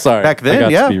 Well, back Sorry, I then, got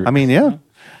to yeah. be- I mean, yeah.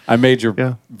 I made your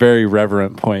Yeah. very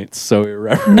reverent points so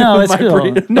irreverent. No, with it's my cool.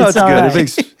 burrito. No, It's it's all good. right. It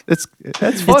makes, it's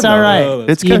fun. It's all though. right. Oh,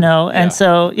 It's You good. know, and Yeah.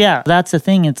 so, yeah, that's the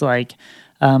thing. It's like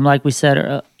we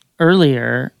said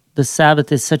earlier, the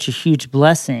Sabbath is such a huge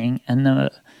blessing. And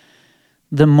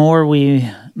the more we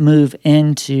move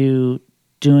into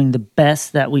doing the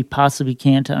best that we possibly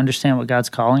can to understand what God's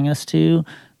calling us to,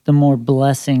 the more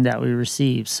blessing that we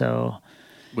receive. So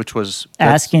Which was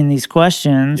asking these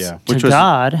questions Yeah. to which was,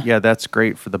 God. Yeah, that's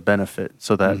great for the benefit.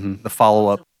 So that the follow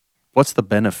up, what's the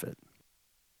benefit?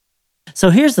 So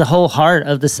here's the whole heart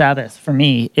of the Sabbath for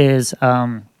me is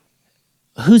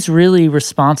who's really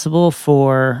responsible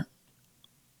for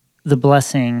the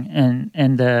blessing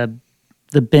and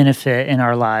the benefit in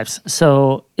our lives.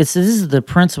 So this is the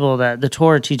principle that the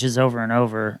Torah teaches over and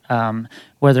over,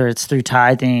 whether it's through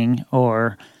tithing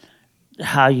or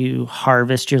how you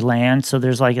harvest your land. So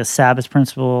there's like a Sabbath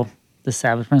principle, the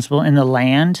Sabbath principle in the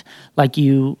land, like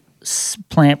you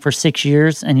plant for 6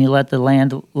 years and you let the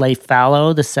land lay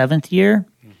fallow the 7th year.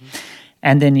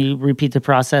 And then you repeat the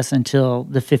process until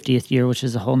the 50th year, which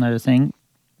is a whole nother thing.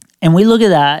 And we look at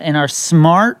that in our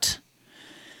smart,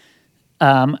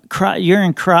 you're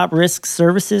in crop risk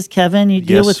services, Kevin. You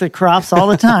deal Yes. with the crops all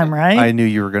the time, right? I knew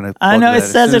you were going to. I know it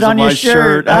says it on your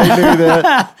shirt. I knew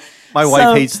that. My wife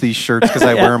So- hates these shirts because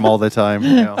I wear them all the time.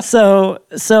 Yeah. So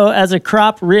as a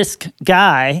crop risk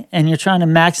guy, and you're trying to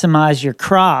maximize your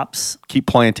crops, Keep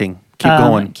planting. Keep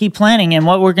going. keep planting. And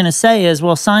what we're going to say is,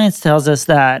 well, science tells us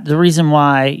that the reason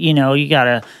why, you got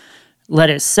to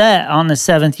let it set on the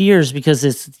 7th year is because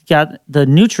it's got the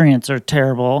nutrients are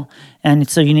terrible. And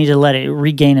so you need to let it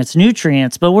regain its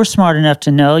nutrients. But we're smart enough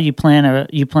to know you plant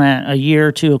a year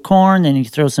or two of corn, then you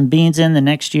throw some beans in the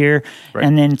next year. Right.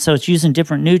 And then so it's using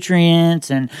different nutrients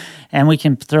and we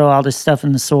can throw all this stuff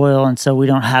in the soil. And so we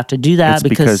don't have to do that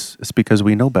It's because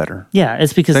we know better. yeah,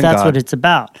 it's because Thank that's God. what it's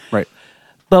about. Right.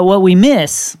 But what we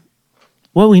miss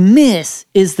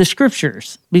is the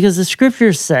scriptures, because the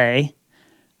scriptures say,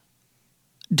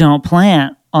 don't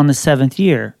plant on the 7th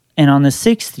year. And on the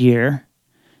 6th year,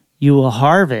 you will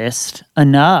harvest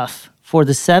enough for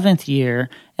the 7th year.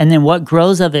 And then what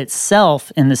grows of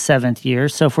itself in the 7th year.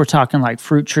 So if we're talking like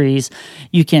fruit trees,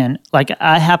 you can, like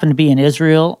I happen to be in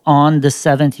Israel on the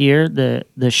 7th year, the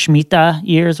Shemitah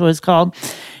year is what it's called.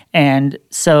 And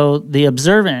so the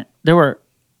observant,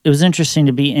 it was interesting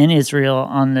to be in Israel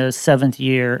on the 7th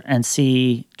year and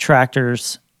see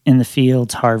tractors in the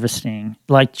fields harvesting,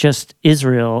 like just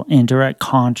Israel in direct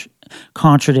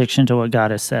contradiction to what God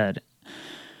has said.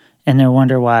 And they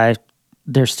wonder why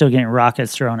they're still getting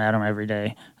rockets thrown at them every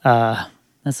day.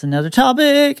 That's another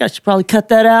topic. I should probably cut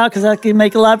that out because that could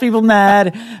make a lot of people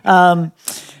mad.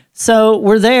 So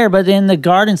we're there, but in the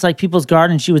gardens, like people's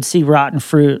gardens, you would see rotten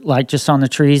fruit, like just on the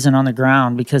trees and on the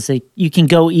ground, because you can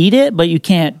go eat it, but you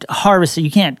can't harvest it. You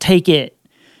can't take it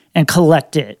and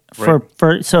collect it. So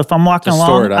if I'm walking Just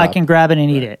store along, it I up. can grab it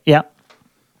and eat it. Yep.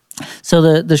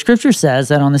 So the scripture says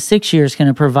that on the 6th year is going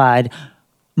to provide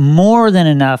more than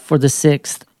enough for the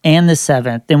 6th and the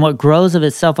 7th. Then what grows of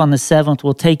itself on the 7th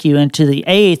will take you into the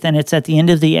 8th, and it's at the end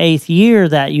of the 8th year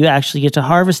that you actually get to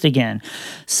harvest again.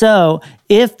 So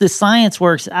if the science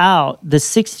works out, the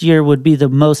 6th year would be the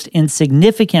most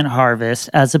insignificant harvest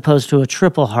as opposed to a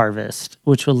triple harvest,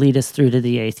 which will lead us through to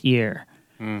the 8th year.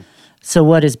 So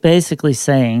what is basically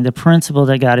saying, the principle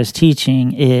that God is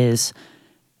teaching is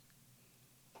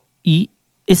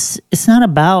it's not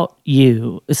about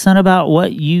you. It's not about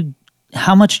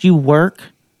how much you work.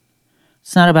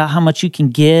 It's not about how much you can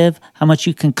give, how much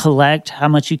you can collect, how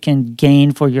much you can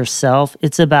gain for yourself.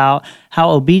 It's about how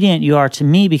obedient you are to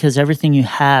me, because everything you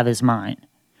have is mine.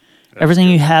 Everything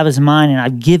you have is mine, and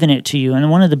I've given it to you. And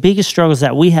one of the biggest struggles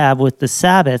that we have with the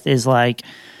Sabbath is like,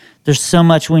 there's so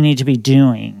much we need to be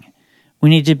doing. We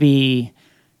need to be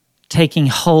taking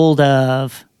hold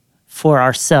of for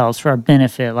ourselves, for our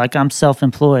benefit. Like I'm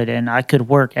self-employed and I could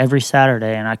work every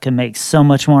Saturday and I could make so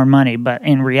much more money. But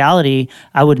in reality,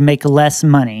 I would make less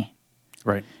money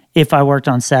Right. if I worked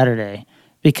on Saturday,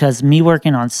 because me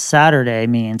working on Saturday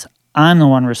means I'm the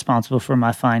one responsible for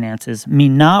my finances. Me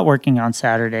not working on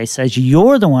Saturday says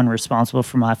you're the one responsible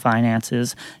for my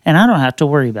finances, and I don't have to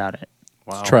worry about it.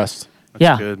 Wow. Trust. That's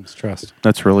Yeah. good. It's trust.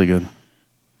 That's really good.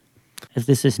 If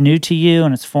this is new to you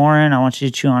and it's foreign, I want you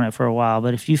to chew on it for a while.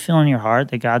 But if you feel in your heart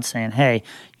that God's saying, hey,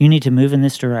 you need to move in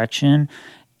this direction,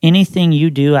 anything you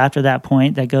do after that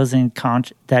point that goes in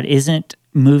that isn't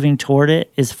moving toward it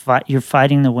is you're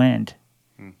fighting the wind.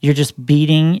 You're just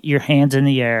beating your hands in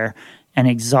the air and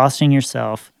exhausting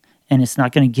yourself, and it's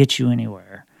not going to get you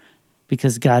anywhere,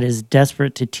 because God is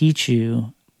desperate to teach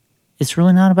you. It's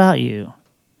really not about you.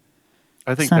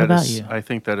 I think not that about is. you. I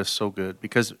think that is so good,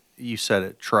 because you said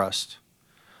it. Trust.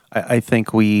 I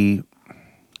think you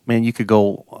could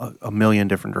go a million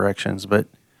different directions, but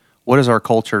what does our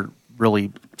culture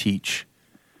really teach?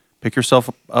 Pick yourself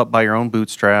up by your own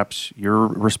bootstraps. You're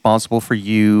responsible for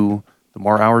you. The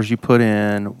more hours you put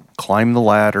in, climb the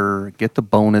ladder, get the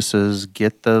bonuses,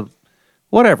 get the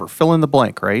whatever, fill in the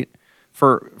blank, right?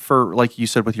 For like you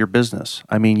said with your business.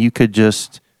 I mean, you could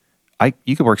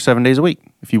you could work 7 days a week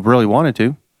if you really wanted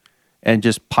to and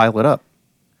just pile it up.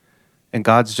 And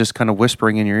God's just kind of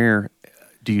whispering in your ear,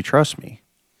 do you trust me?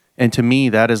 And to me,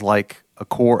 that is like a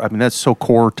core. I mean, that's so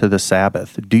core to the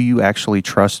Sabbath. Do you actually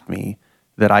trust me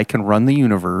that I can run the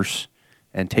universe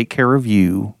and take care of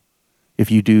you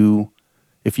if you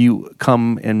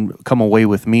come away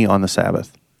with me on the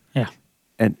Sabbath? Yeah.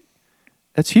 And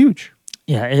that's huge.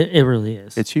 Yeah, it really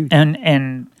is. It's huge.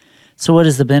 And So what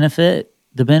is the benefit?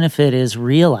 The benefit is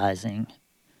realizing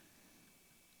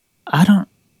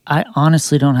I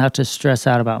honestly don't have to stress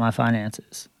out about my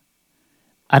finances.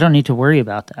 I don't need to worry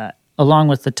about that. Along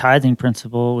with the tithing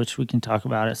principle, which we can talk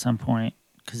about at some point,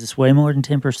 because it's way more than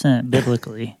 10%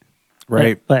 biblically.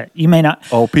 Right. But you may not.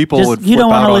 Oh, people just, would you flip don't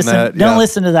want out to on listen. that. Don't Yeah.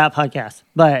 listen to that podcast.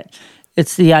 But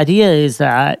it's the idea is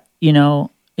that,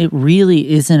 it really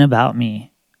isn't about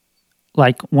me.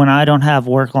 Like when I don't have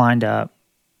work lined up,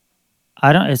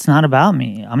 it's not about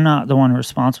me. I'm not the one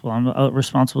responsible. I'm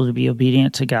responsible to be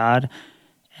obedient to God.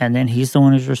 And then he's the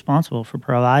one who's responsible for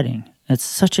providing. It's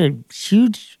such a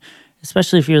huge,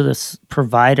 especially if you're the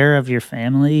provider of your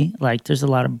family, like there's a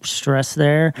lot of stress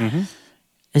there. Mm-hmm.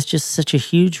 It's just such a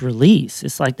huge release.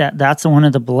 It's like that's one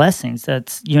of the blessings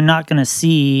that's you're not going to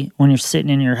see when you're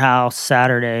sitting in your house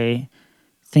Saturday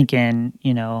thinking,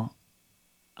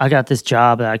 I got this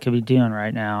job that I could be doing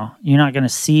right now. You're not going to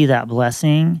see that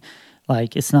blessing.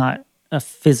 Like it's not a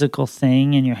physical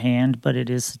thing in your hand, but it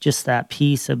is just that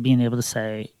piece of being able to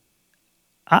say,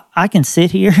 I can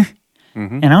sit here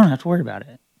Mm-hmm. and I don't have to worry about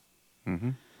it.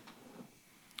 Mm-hmm.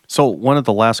 So one of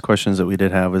the last questions that we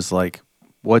did have is like,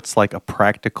 what's like a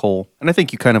practical, and I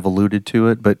think you kind of alluded to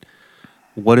it, but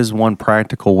what is one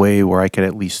practical way where I could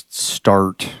at least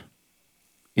start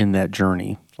in that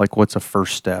journey? Like what's a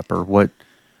first step, or what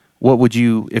would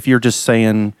you, if you're just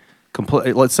saying,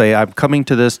 let's say I'm coming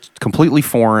to this completely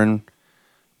foreign,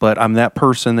 but I'm that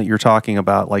person that you're talking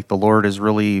about, like the Lord is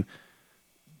really,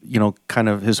 kind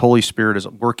of his Holy Spirit is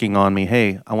working on me.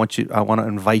 Hey, I want to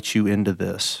invite you into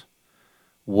this.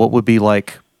 What would be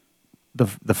like the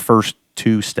first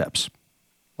 2 steps?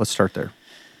 Let's start there.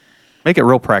 Make it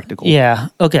real practical. Yeah.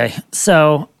 Okay.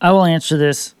 So I will answer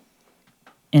this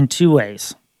in 2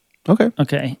 ways. Okay.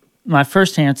 Okay. My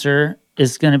first answer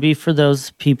is going to be for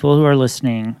those people who are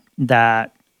listening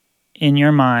that in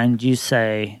your mind you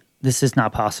say, this is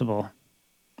not possible.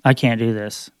 I can't do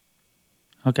this.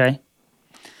 Okay?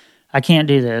 I can't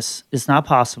do this. It's not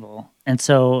possible. And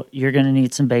so you're going to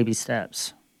need some baby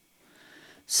steps.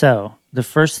 So the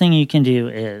first thing you can do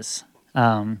is,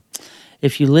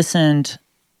 if you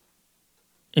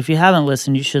haven't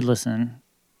listened, you should listen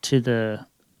to the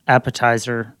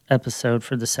appetizer episode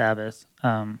for the Sabbath.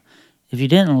 If you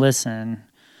didn't listen,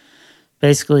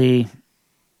 basically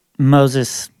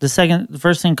Moses, the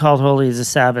first thing called holy is the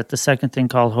Sabbath. The second thing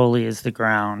called holy is the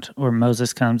ground, where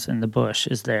Moses comes and the bush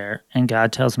is there. And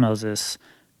God tells Moses,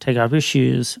 take off your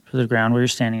shoes, for the ground where you're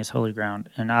standing is holy ground.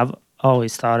 And I've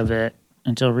always thought of it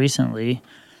until recently.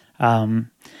 That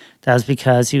was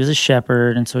because he was a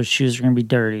shepherd, and so his shoes were going to be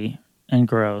dirty and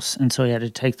gross. And so he had to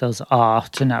take those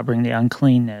off to not bring the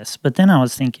uncleanness. But then I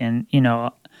was thinking,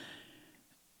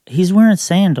 he's wearing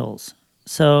sandals.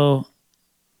 So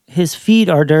his feet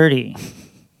are dirty.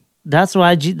 That's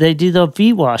why they do the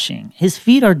feet washing. His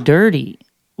feet are dirty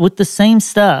with the same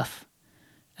stuff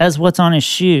as what's on his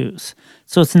shoes.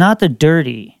 So it's not the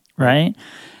dirty, right?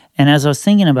 And as I was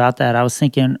thinking about that, I was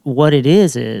thinking what it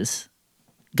is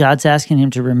God's asking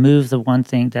him to remove the one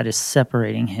thing that is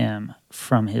separating him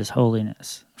from his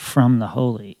holiness, from the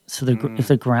holy. So if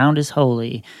the ground is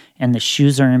holy and the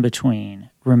shoes are in between,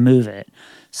 remove it.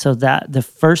 So that the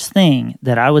first thing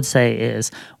that I would say is,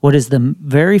 what is the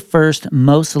very first,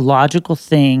 most logical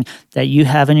thing that you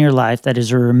have in your life that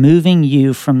is removing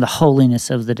you from the holiness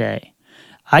of the day?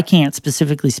 I can't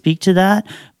specifically speak to that,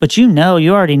 but you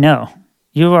already know.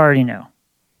 You already know.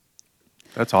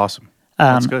 That's awesome.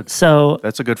 That's good. So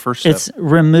that's a good first step. It's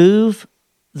remove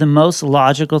the most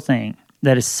logical thing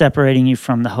that is separating you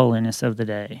from the holiness of the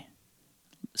day.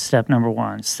 Step number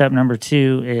 1. Step number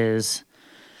 2 is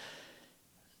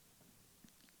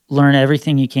learn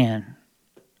everything you can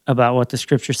about what the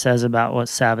scripture says about what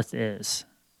Sabbath is.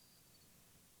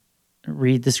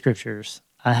 Read the scriptures.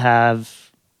 I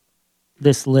have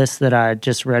this list that I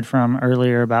just read from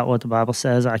earlier about what the Bible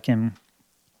says.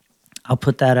 I'll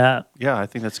put that up. Yeah, I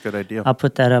think that's a good idea. I'll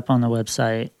put that up on the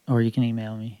website, or you can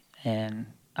email me, and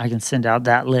I can send out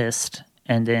that list,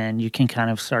 and then you can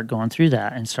kind of start going through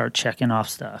that and start checking off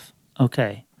stuff.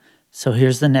 Okay, so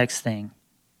here's the next thing.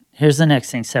 Here's the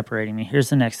next thing separating me. Here's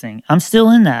the next thing. I'm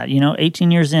still in that. 18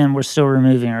 years in, we're still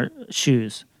removing our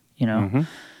shoes, Mm-hmm.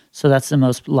 So that's the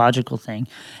most logical thing.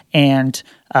 And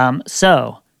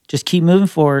so just keep moving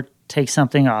forward, take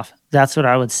something off. That's what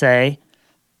I would say.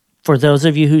 For those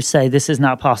of you who say this is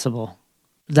not possible,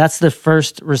 that's the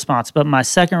first response. But my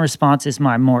second response is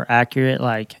my more accurate,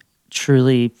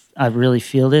 truly, I really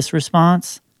feel this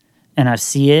response, and I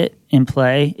see it in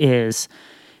play, is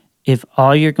if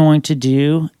all you're going to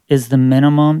do is the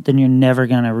minimum, then you're never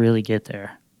going to really get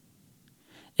there.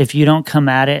 If you don't come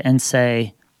at it and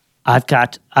say,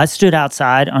 I stood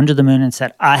outside under the moon and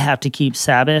said, I have to keep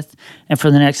Sabbath. And for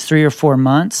the next 3 or 4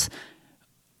 months,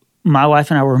 my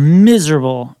wife and I were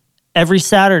miserable every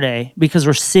Saturday because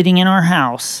we're sitting in our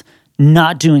house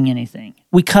not doing anything.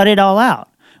 We cut it all out.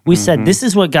 We said, this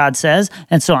is what God says,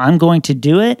 and so I'm going to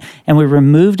do it. And we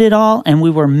removed it all, and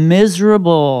we were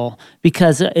miserable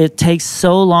because it takes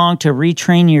so long to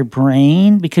retrain your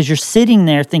brain because you're sitting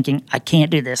there thinking, I can't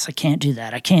do this, I can't do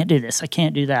that, I can't do this, I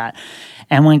can't do that.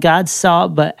 And when God saw,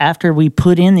 but after we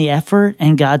put in the effort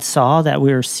and God saw that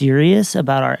we were serious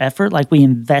about our effort, like we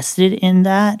invested in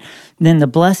that, then the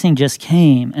blessing just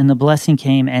came, and the blessing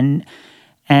came.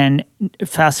 And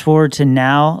fast forward to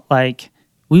now, like,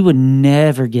 we would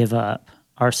never give up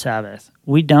our Sabbath.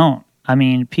 We don't. I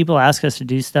mean, people ask us to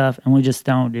do stuff, and we just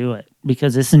don't do it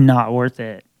because it's not worth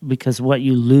it, because what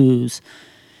you lose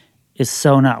is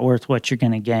so not worth what you're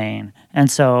going to gain.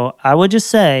 And so I would just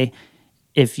say,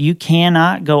 if you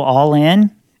cannot go all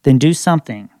in, then do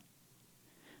something.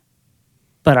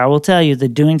 But I will tell you that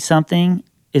doing something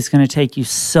is going to take you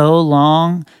so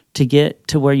long to get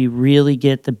to where you really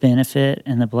get the benefit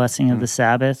and the blessing of the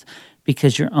Sabbath,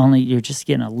 because you're just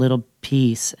getting a little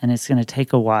piece, and it's going to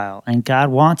take a while. And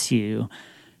God wants you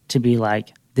to be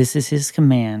like, this is his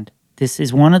command. This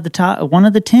is one of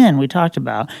the 10 we talked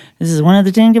about. This is one of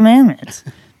the 10 commandments.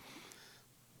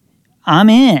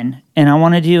 I'm in, and I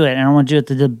want to do it, and I want to do it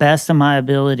to the best of my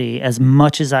ability as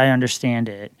much as I understand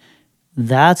it.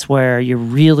 That's where you're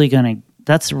really going to,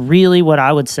 that's really what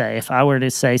I would say. If I were to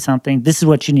say something, this is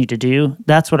what you need to do,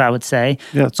 that's what I would say.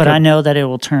 Yeah, but good. I know that it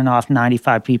will turn off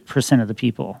 95% of the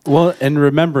people. Well, and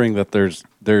remembering that there's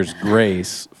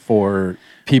grace for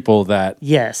people that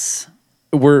yes,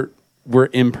 we're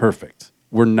imperfect.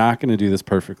 We're not going to do this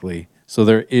perfectly. So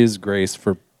there is grace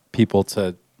for people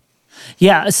to.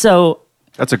 Yeah, so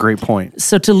that's a great point.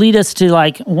 So to lead us to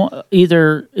like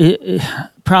either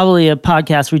probably a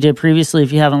podcast we did previously,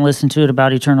 if you haven't listened to it,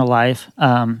 about eternal life,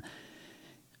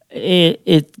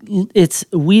 it's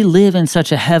we live in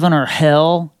such a heaven or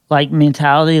hell like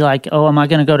mentality, like, oh, am I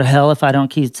going to go to hell if I don't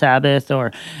keep Sabbath?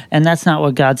 And that's not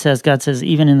what God says. God says,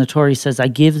 even in the Torah, he says, I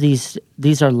give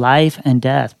these are life and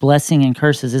death, blessing and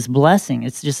curses. It's blessing.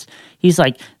 It's just, he's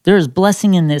like, there's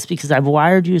blessing in this because I've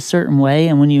wired you a certain way.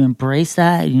 And when you embrace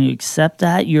that and you accept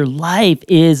that, your life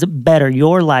is better.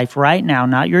 Your life right now,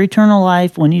 not your eternal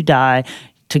life when you die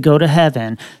to go to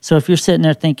heaven. So if you're sitting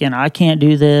there thinking, I can't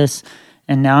do this,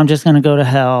 and now I'm just going to go to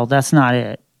hell, that's not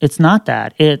it. It's not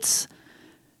that. It's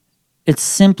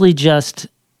simply just,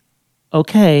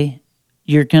 okay,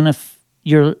 you're gonna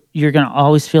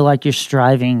always feel like you're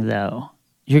striving, though.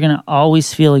 You're gonna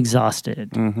always feel exhausted.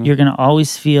 Mm-hmm. You're gonna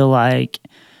always feel like,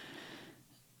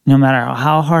 no matter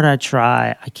how hard I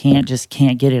try, I can't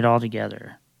get it all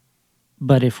together.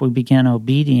 But if we begin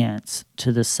obedience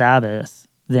to the Sabbath,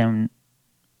 then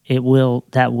that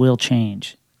will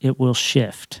change. It will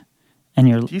shift.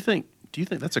 And Do you think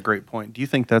that's a great point? Do you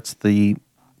think that's the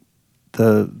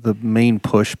main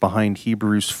push behind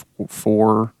Hebrews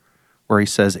 4, where he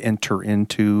says, enter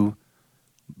into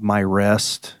my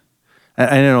rest?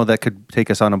 I know that could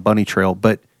take us on a bunny trail,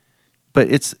 but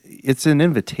it's an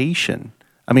invitation.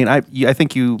 I mean, I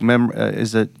think you remember,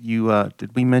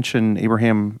 did we mention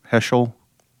Abraham Heschel,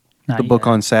 the book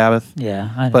on Sabbath? Yeah,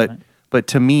 I know. But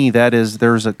to me,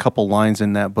 there's a couple lines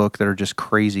in that book that are just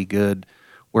crazy good,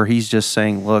 where he's just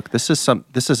saying, look, this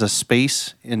is a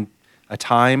space in a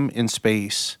time in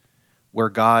space where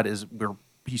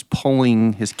he's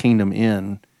pulling his kingdom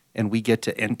in, and we get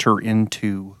to enter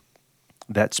into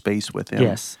that space with him.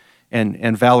 Yes.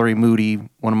 And Valerie Moody,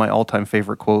 one of my all-time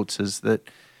favorite quotes is that,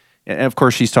 and of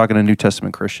course she's talking to New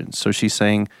Testament Christians. So she's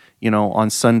saying, on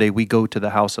Sunday we go to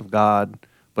the house of God,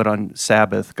 but on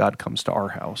Sabbath God comes to our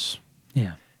house.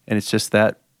 Yeah. And it's just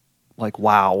that, like,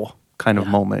 wow kind of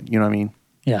moment. You know what I mean?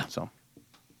 Yeah. So.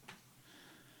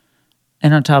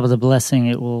 And on top of the blessing,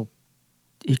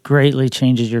 it greatly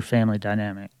changes your family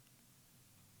dynamic.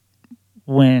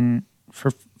 When,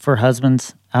 for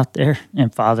husbands out there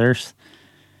and fathers,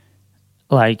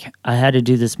 like, I had to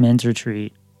do this men's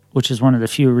retreat, which is one of the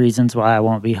few reasons why I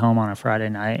won't be home on a Friday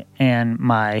night. And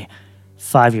my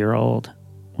 5-year-old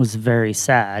was very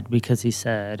sad because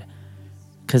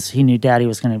he knew Daddy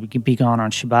was going to be gone on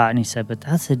Shabbat, and he said, but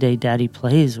that's the day Daddy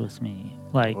plays with me.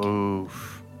 Like,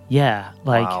 oof. Yeah,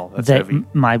 like, wow, that's heavy.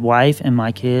 My wife and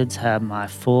my kids have my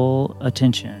full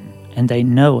attention, and they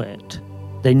know it.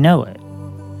 They know it.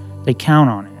 They count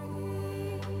on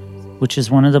it, which is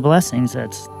one of the blessings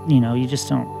that's, you just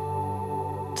don't,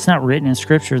 it's not written in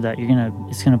Scripture that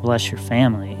it's gonna bless your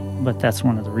family, but that's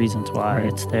one of the reasons why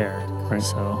it's there. Right.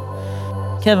 So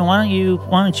Kevin, why don't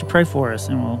you pray for us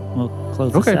and we'll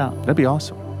close this out. That'd be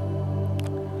awesome.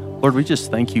 Lord, we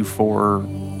just thank you for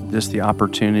just the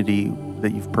opportunity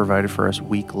that you've provided for us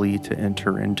weekly to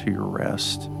enter into your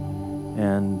rest,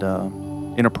 and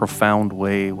in a profound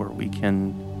way where we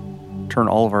can turn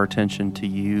all of our attention to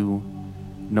you,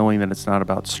 knowing that it's not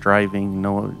about striving,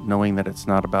 knowing that it's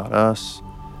not about us,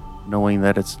 knowing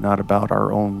that it's not about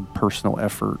our own personal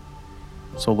effort.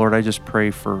 So Lord, I just pray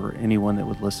for anyone that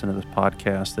would listen to this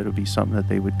podcast that it would be something that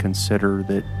they would consider,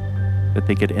 that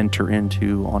they could enter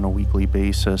into on a weekly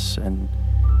basis, and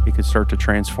it could start to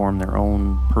transform their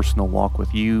own personal walk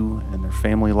with you and their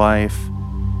family life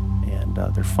and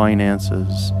their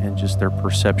finances and just their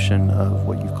perception of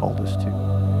what you've called us to.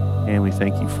 And we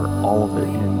thank you for all of it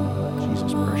in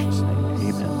Jesus' precious name.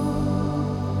 Amen.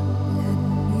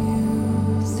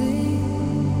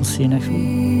 We'll see you next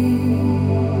week.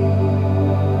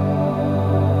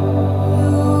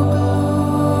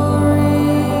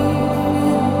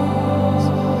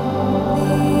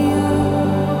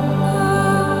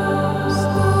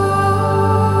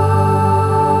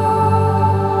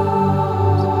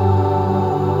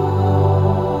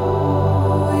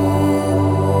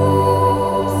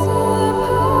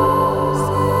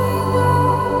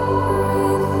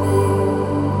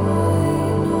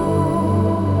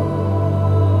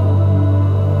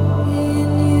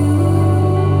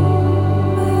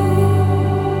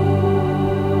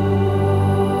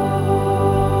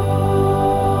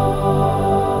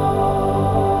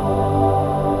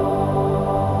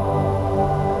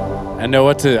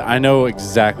 I know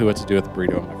exactly what to do with the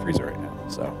burrito in my freezer right now,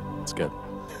 so it's good.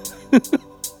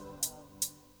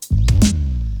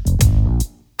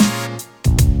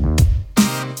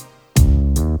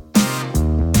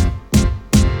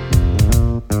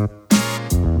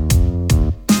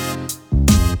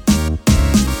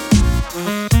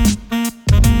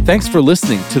 Thanks for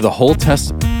listening to The Whole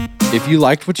Testament. If you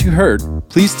liked what you heard,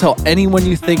 please tell anyone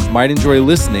you think might enjoy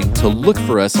listening to look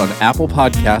for us on Apple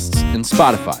Podcasts and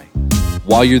Spotify.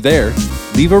 While you're there,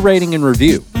 leave a rating and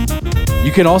review.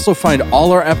 You can also find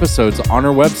all our episodes on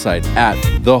our website at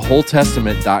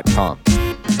thewholetestament.com.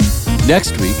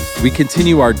 Next week, we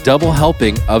continue our double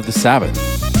helping of the Sabbath.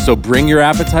 So bring your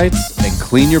appetites and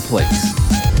clean your plates.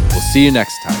 We'll see you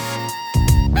next time.